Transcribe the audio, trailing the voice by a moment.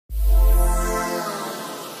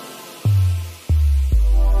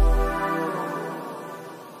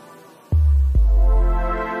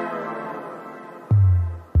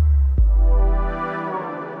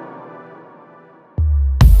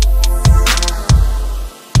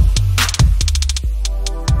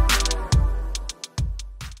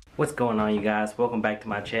What's going on, you guys? Welcome back to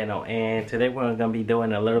my channel, and today we're gonna be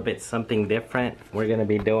doing a little bit something different. We're gonna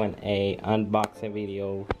be doing a unboxing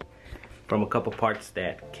video from a couple parts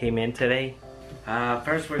that came in today.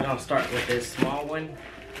 First we're gonna start with this small one.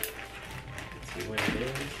 Let's see what it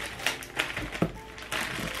is.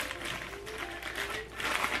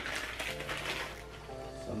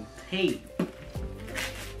 Some tape.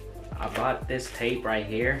 I bought this tape right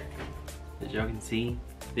here, as y'all can see.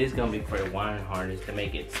 This is gonna be for the wiring harness to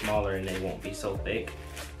make it smaller and it won't be so thick,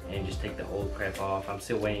 and just take the old crap off. I'm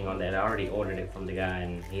still waiting on that. I already ordered it from the guy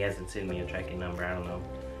and he hasn't sent me a tracking number. I don't know,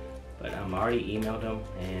 but I already emailed him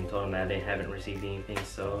and told him that they haven't received anything,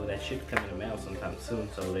 so that should come in the mail sometime soon.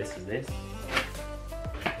 So this is this.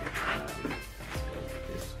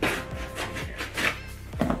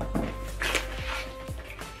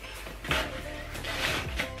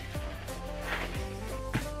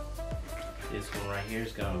 This one right here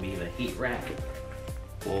is going to be the heat rack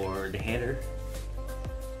for the header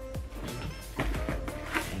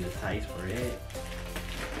and the ties for it.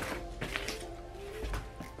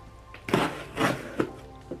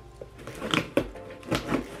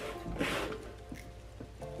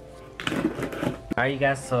 Alright, you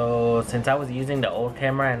guys, so since I was using the old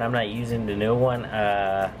camera and I'm not using the new one,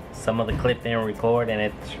 some of the clip didn't record and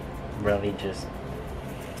it really just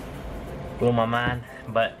blew my mind.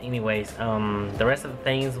 But anyways, the rest of the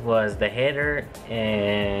things was the header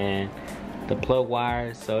and the plug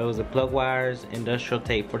wires. So it was the plug wires, industrial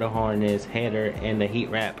tape for the harness, header, and the heat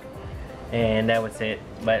wrap, and that was it.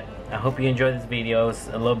 But I hope you enjoyed this video. It's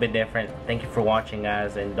a little bit different. Thank you for watching,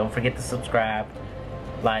 guys, and don't forget to subscribe,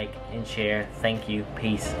 like, and share. Thank you.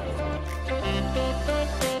 Peace.